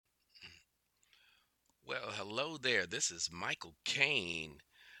Well, hello there. This is Michael Kane,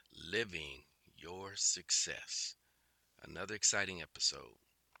 living your success. Another exciting episode.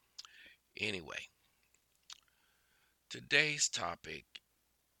 Anyway, today's topic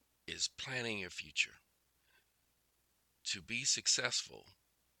is planning your future. To be successful,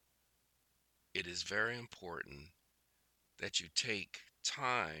 it is very important that you take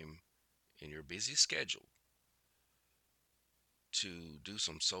time in your busy schedule to do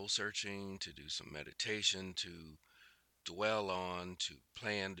some soul searching, to do some meditation, to dwell on, to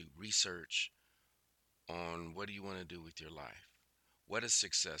plan, do research on what do you want to do with your life. What does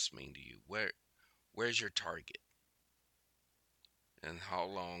success mean to you? Where's your target? And how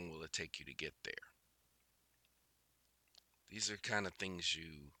long will it take you to get there? These are kind of things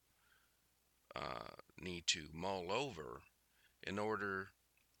you need to mull over in order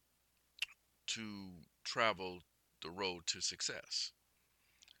to travel the road to success.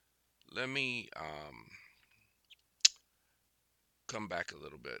 Let me come back a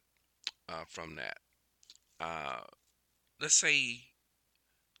little bit from that. Uh, let's say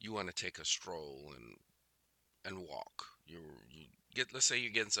you want to take a stroll and walk. You get, let's say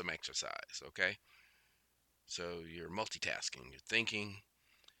you're getting some exercise, okay? So you're multitasking. You're thinking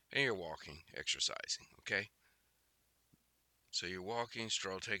and you're walking, exercising, okay? So you're walking,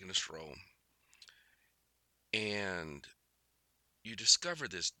 taking a stroll, and you discover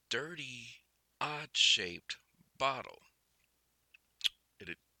this dirty, odd shaped bottle. It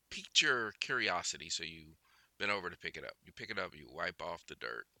piqued your curiosity, so you bent over to pick it up. You pick it up, you wipe off the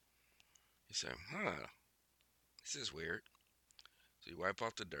dirt. You say, this is weird. So you wipe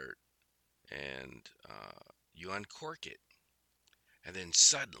off the dirt and you uncork it. And then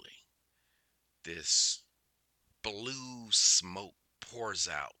suddenly, this blue smoke pours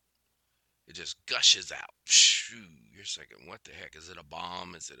out. It just gushes out. Shoo, you're thinking, what the heck? Is it a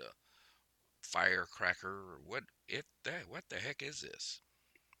bomb? Is it a firecracker? Or what the heck is this?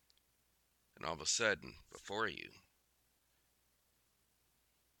 And all of a sudden, before you,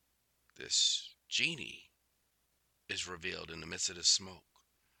 this genie is revealed in the midst of the smoke.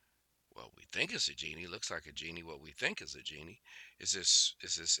 Well, we think it's a genie. Looks like a genie. What we think is a genie is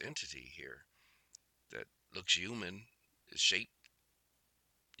this entity here that looks human, is shaped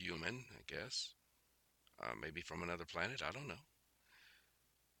human, I guess. Maybe from another planet. I don't know.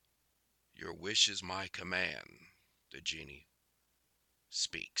 Your wish is my command, the genie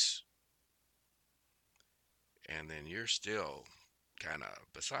speaks. And then you're still kind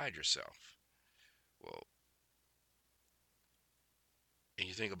of beside yourself. Well, and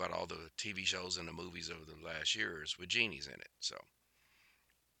you think about all the TV shows and the movies over the last years with genies in it. So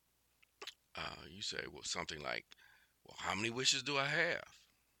you say, well, something like, well, how many wishes do I have?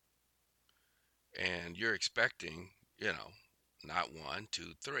 And you're expecting, not one,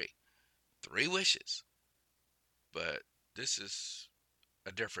 two, three. Three wishes. But this is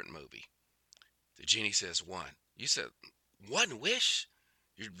a different movie. The genie says one. You said, one wish?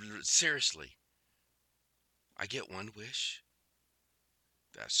 Seriously, I get one wish?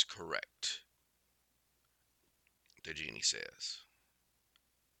 That's correct, the genie says.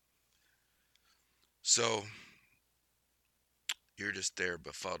 So you're just there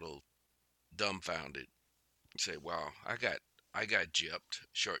befuddled, dumbfounded. You say, wow, I got gypped,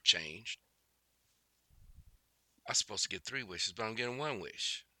 shortchanged. I'm supposed to get three wishes, but I'm getting one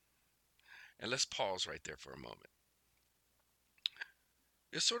wish. And let's pause right there for a moment.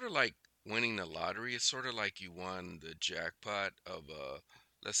 It's sort of like winning the lottery. It's sort of like you won the jackpot of,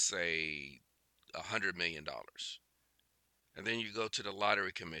 let's say, $100 million. And then you go to the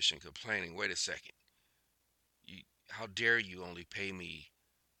lottery commission complaining, wait a second, how dare you only pay me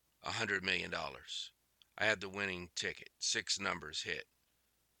 $100 million? I had the winning ticket, six numbers hit.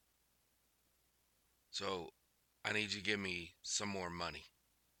 So I need you to give me some more money.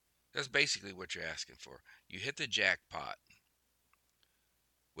 That's basically what you're asking for. You hit the jackpot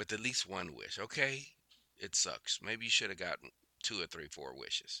with at least one wish. Okay, it sucks. Maybe you should have gotten two or three, four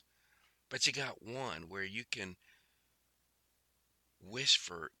wishes. But you got one where you can wish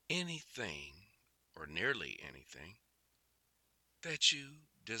for anything or nearly anything that you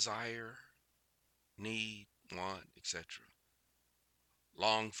desire, need, want, etc.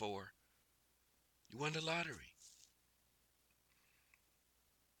 Long for. You won the lottery.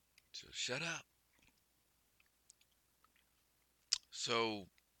 So shut up. So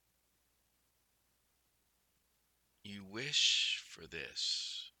you wish for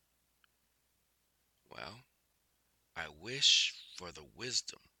this. Well, I wish for the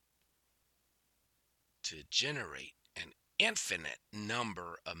wisdom to generate an infinite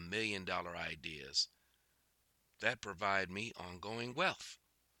number of $1 million ideas that provide me ongoing wealth.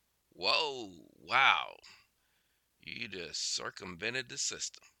 Whoa, wow. You just circumvented the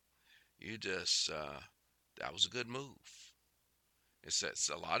system. You just, that was a good move. It's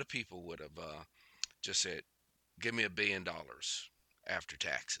a lot of people would have just said, give me $1 billion after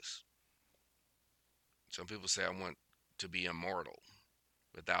taxes. Some people say, I want to be immortal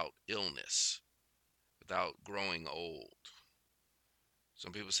without illness, without growing old.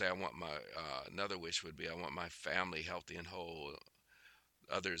 Some people say, I want another wish would be, I want my family healthy and whole.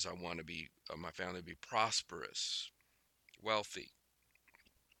 Others, I want to be, my family to be prosperous, wealthy.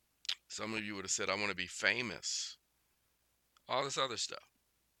 Some of you would have said, I want to be famous, all this other stuff.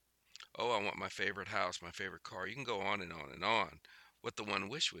 Oh, I want my favorite house, my favorite car. You can go on and on and on what the one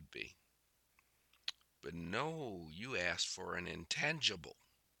wish would be. But no, you asked for an intangible,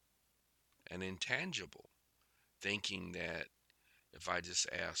 thinking that if I just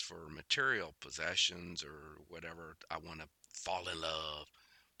ask for material possessions or whatever, I want to fall in love,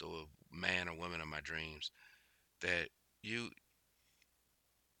 the man or woman of my dreams, that you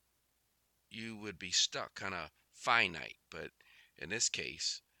you would be stuck, kind of finite. But in this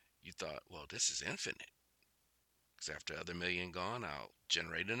case, you thought, well, this is infinite. Because after other million gone, I'll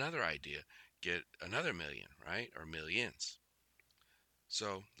generate another idea, get another million, right? Or millions.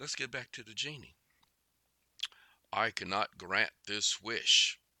 So let's get back to the genie. I cannot grant this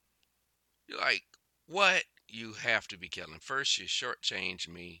wish. You're like, what? You have to be killing. First, you shortchange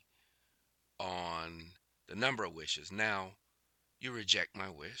me on the number of wishes. Now, you reject my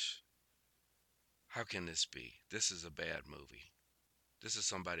wish. How can this be? This is a bad movie. This is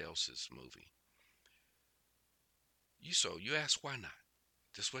somebody else's movie. You ask why not?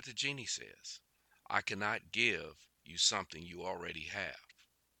 This is what the genie says. I cannot give you something you already have.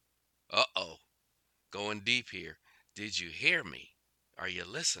 Uh-oh. Going deep here. Did you hear me? Are you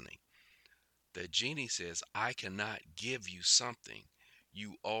listening? The genie says, I cannot give you something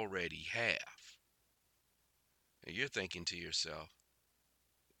you already have. And you're thinking to yourself,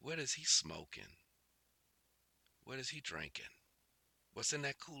 what is he smoking? What is he drinking? What's in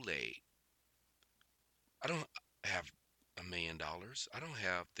that Kool-Aid? I don't have $1 million. I don't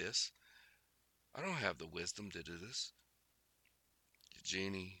have this. I don't have the wisdom to do this. The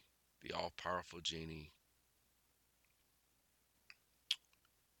genie, the all-powerful genie,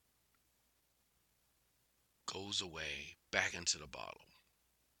 goes away back into the bottle.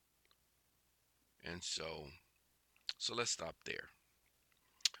 And so let's stop there.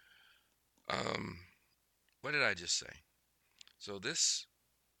 Um, what did I just say? So this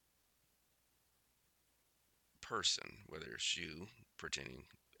person, whether it's you pretending,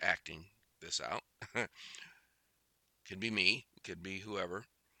 acting this out, could be me, could be whoever,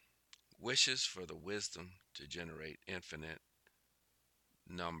 wishes for the wisdom to generate infinite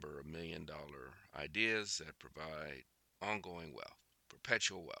number of $1 million ideas that provide ongoing wealth,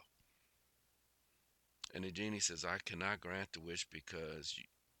 perpetual wealth. And the genie says, I cannot grant the wish because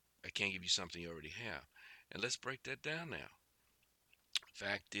I can't give you something you already have. And let's break that down now.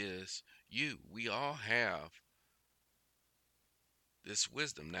 Fact is, we all have this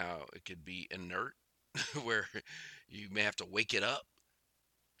wisdom. Now, it could be inert, where you may have to wake it up,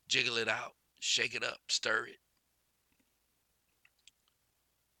 jiggle it out, shake it up, stir it.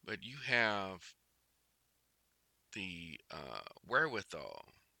 But you have the wherewithal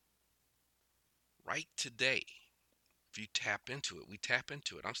right today. If you tap into it, we tap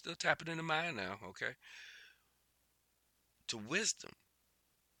into it. I'm still tapping into mine now, okay? To wisdom,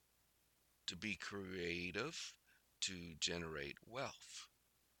 to be creative, to generate wealth.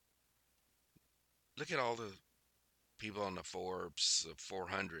 Look at all the people on the Forbes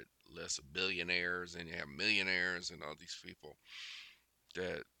 400 list of billionaires, and you have millionaires and all these people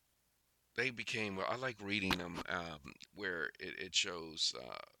that they became. Well, I like reading them, where it shows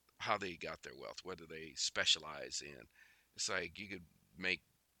how they got their wealth, whether they specialize in. It's like you could make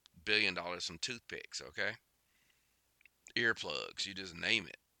 $1 billion from toothpicks, okay? Earplugs, you just name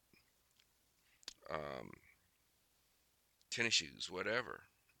it. Um, Tennis shoes, whatever.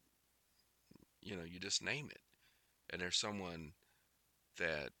 You just name it. And there's someone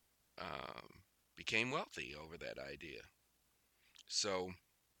that became wealthy over that idea. So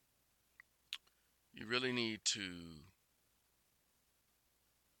you really need to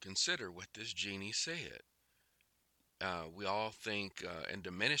consider what this genie said. We all think and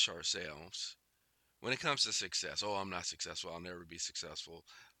diminish ourselves when it comes to success. Oh, I'm not successful. I'll never be successful.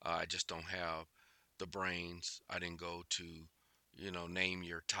 I just don't have the brains. I didn't go to, name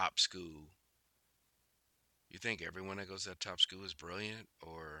your top school. You think everyone that goes to that top school is brilliant,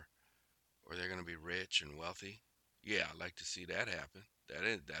 or they're going to be rich and wealthy? Yeah, I'd like to see that happen.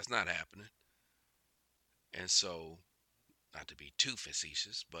 That's not happening. And so not to be too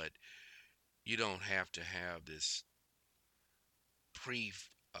facetious, but you don't have to have this pre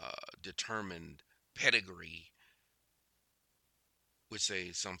determined pedigree, which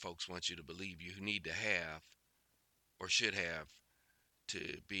say some folks want you to believe you need to have or should have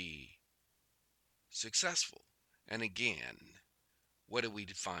to be successful. And again, what do we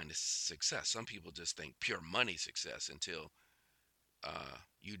define as success? Some people just think pure money success until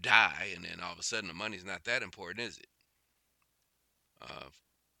you die, and then all of a sudden the money's not that important, is it? Uh,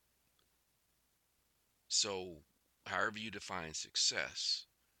 so, however you define success,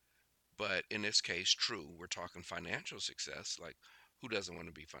 but in this case, true, we're talking financial success. Like, who doesn't want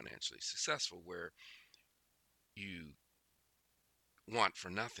to be financially successful? Where you want for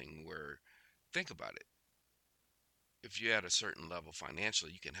nothing, where, think about it. If you're at a certain level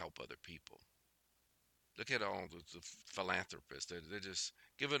financially, you can help other people. Look at all the philanthropists. They're just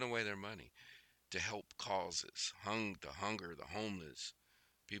giving away their money to help causes, the hunger, the homeless,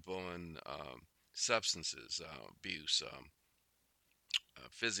 people in substances abuse,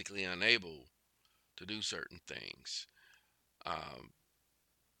 physically unable to do certain things. Um,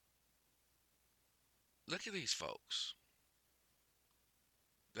 Look at these folks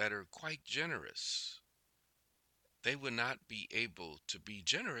that are quite generous. They would not be able to be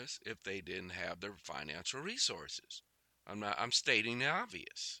generous if they didn't have their financial resources. I'm stating the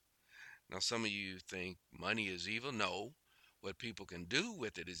obvious. Now some of you think money is evil. No. What people can do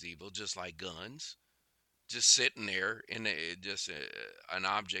with it is evil, just like guns. Just sitting there in an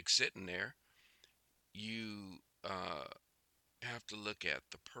object sitting there. You have to look at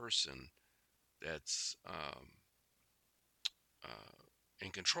the person that's in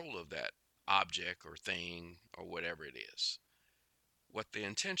control of that object or thing or whatever it is, what the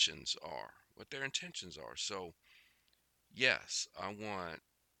intentions are, what their intentions are. So, yes, I want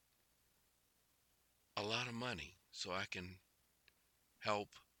a lot of money so I can help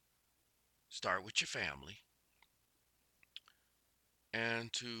start with your family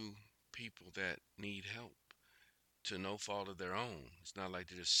and to people that need help to no fault of their own. It's not like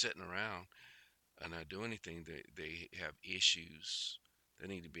they're just sitting around and not do anything. They have issues that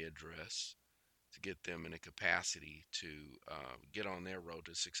need to be addressed to get them in a capacity to get on their road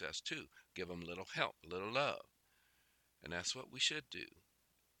to success too. Give them a little help, a little love. And that's what we should do.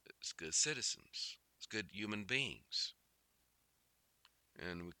 It's good citizens, it's good human beings.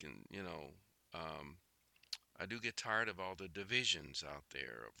 And we can, I do get tired of all the divisions out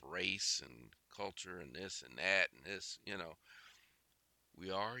there of race and culture and this and that and this. We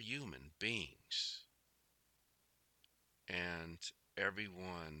are human beings. And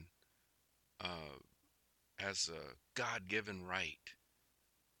everyone uh, has a God given right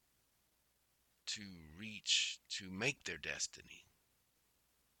to reach, to make their destiny,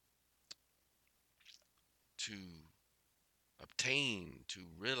 to obtain, to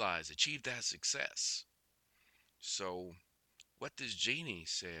realize, achieve that success. So, what this genie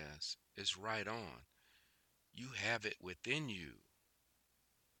says is right on. You have it within you.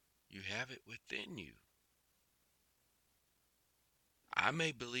 You have it within you. I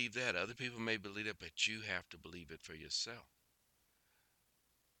may believe that, other people may believe it, but you have to believe it for yourself.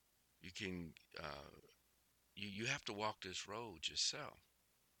 You can, you have to walk this road yourself.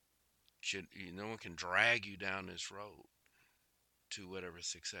 No one can drag you down this road to whatever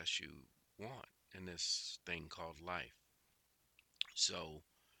success you want in this thing called life. So,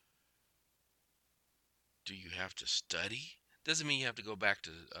 do you have to study? Doesn't mean you have to go back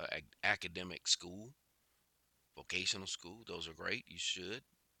to academic school, vocational school. Those are great. You should.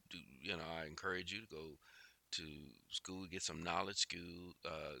 I encourage you to go to school, get some knowledge. School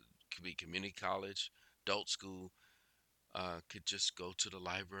could be community college, adult school. Could just go to the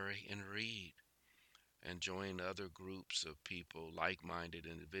library and read and join other groups of people, like-minded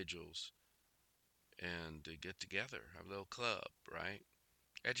individuals, and get together, have a little club, right?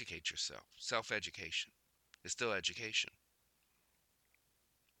 Educate yourself. Self-education. It's still education.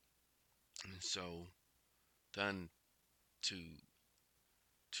 And so, done to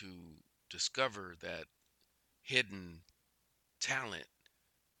to discover that hidden talent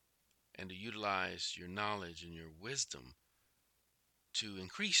and to utilize your knowledge and your wisdom to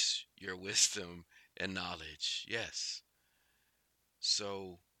increase your wisdom and knowledge. Yes.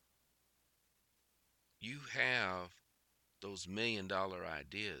 So you have those $1 million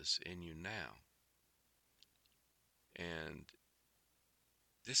ideas in you now. And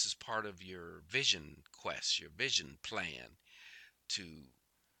this is part of your vision quest, your vision plan to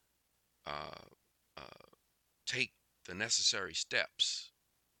uh, uh, take the necessary steps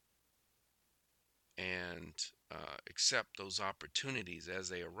and accept those opportunities as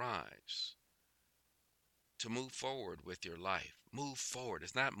they arise to move forward with your life. Move forward.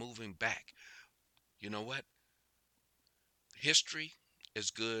 It's not moving back. You know what? History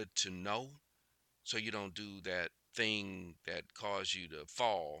is good to know so you don't do that thing that caused you to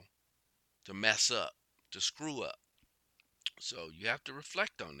fall, to mess up, to screw up. So you have to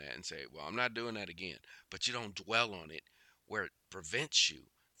reflect on that and say, well, I'm not doing that again. But you don't dwell on it where it prevents you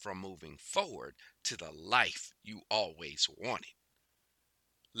from moving forward to the life you always wanted.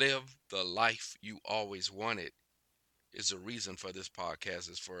 Live the life you always wanted is the reason for this podcast,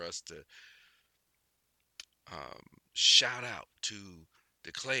 is for us to um, shout out, to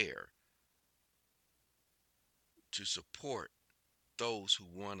declare, to support those who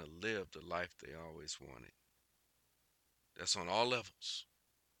want to live the life they always wanted. That's on all levels.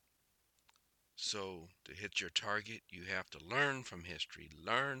 So, to hit your target, you have to learn from history,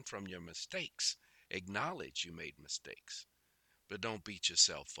 learn from your mistakes, acknowledge you made mistakes, but don't beat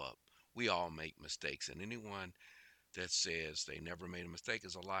yourself up. We all make mistakes, and anyone that says they never made a mistake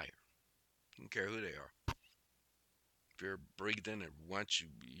is a liar. I don't care who they are. If you're breathing and once you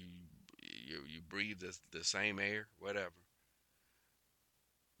breathe the same air, whatever,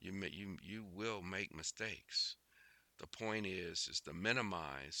 you will make mistakes. The point is to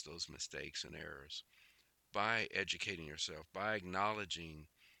minimize those mistakes and errors by educating yourself, by acknowledging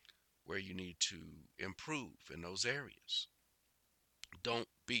where you need to improve in those areas. Don't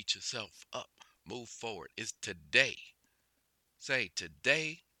beat yourself up. Move forward. It's today. Say,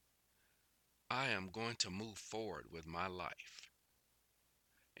 today I am going to move forward with my life.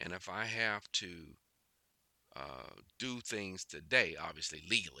 And if I have to do things today, obviously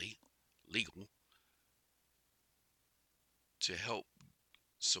legal, to help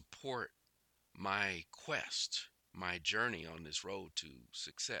support my quest, my journey on this road to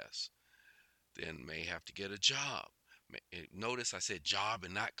success, then may have to get a job. Notice I said job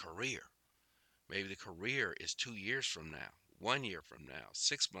and not career. Maybe the career is 2 years from now, 1 year from now,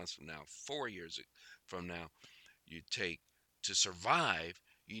 6 months from now, 4 years from now. You take to survive,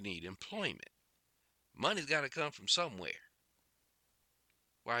 you need employment. Money's got to come from somewhere.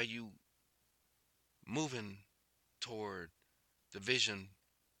 Why are you moving toward the vision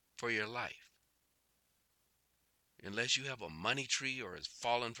for your life? Unless you have a money tree or it's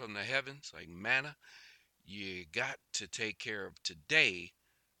fallen from the heavens like manna, you got to take care of today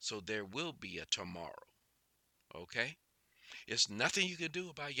so there will be a tomorrow. Okay? It's nothing you can do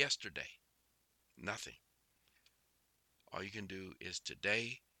about yesterday. Nothing. All you can do is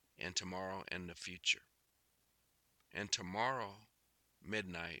today and tomorrow and the future. And tomorrow,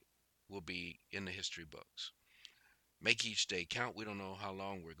 midnight, will be in the history books. Make each day count. We don't know how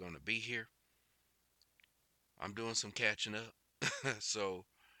long we're going to be here. I'm doing some catching up. So,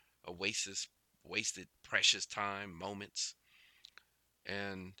 a wasted precious time, moments,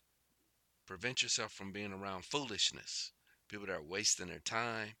 and prevent yourself from being around foolishness. People that are wasting their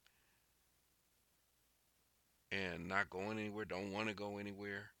time and not going anywhere, don't want to go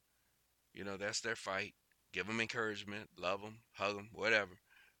anywhere. You know, that's their fight. Give them encouragement, love them, hug them, whatever.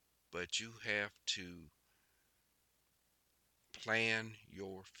 But you have to plan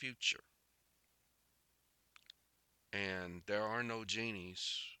your future. And there are no genies,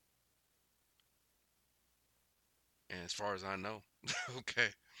 and as far as I know. Okay.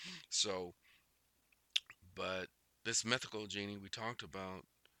 So, but this mythical genie we talked about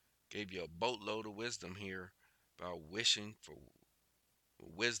gave you a boatload of wisdom here about wishing for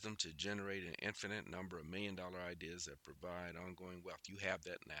wisdom to generate an infinite number of $1 million ideas that provide ongoing wealth. You have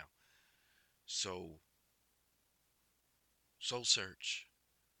that now. So, soul search,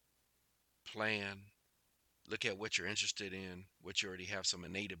 plan, look at what you're interested in, what you already have some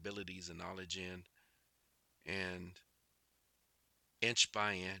innate abilities and knowledge in, and inch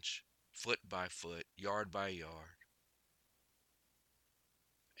by inch, foot by foot, yard by yard,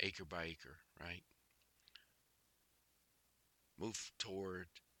 acre by acre, right? Move toward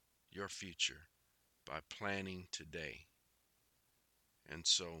your future by planning today. And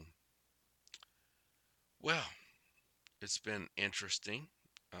so, well, it's been interesting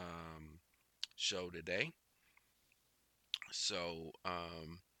show today. So,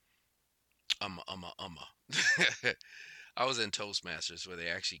 I was in Toastmasters where they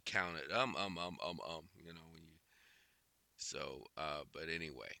actually counted you know, when you, so, but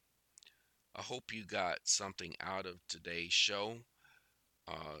anyway, I hope you got something out of today's show.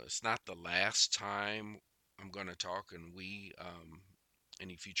 It's not the last time I'm going to talk, and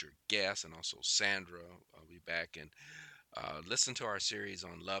any future guests, and also Sandra, I'll be back and listen to our series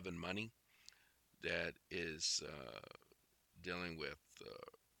on love and money that is dealing with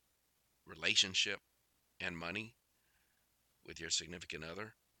relationship and money with your significant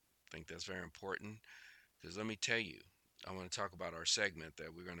other. I think that's very important. Because let me tell you, I want to talk about our segment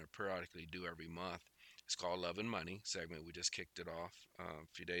that we're going to periodically do every month. It's called Love and Money segment. We just kicked it off a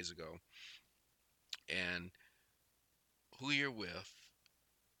few days ago. And who you're with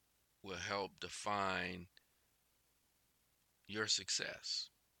will help define your success,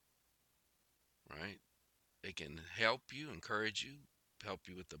 right? They can help you, encourage you, help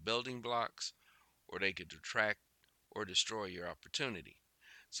you with the building blocks, or they could detract or destroy your opportunity.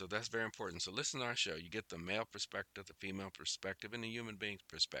 So that's very important. So listen to our show. You get the male perspective, the female perspective, and the human being's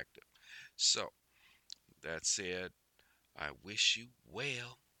perspective. So that said, I wish you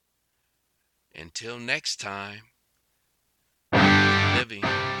well. Until next time, living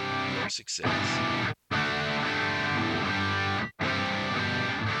your success.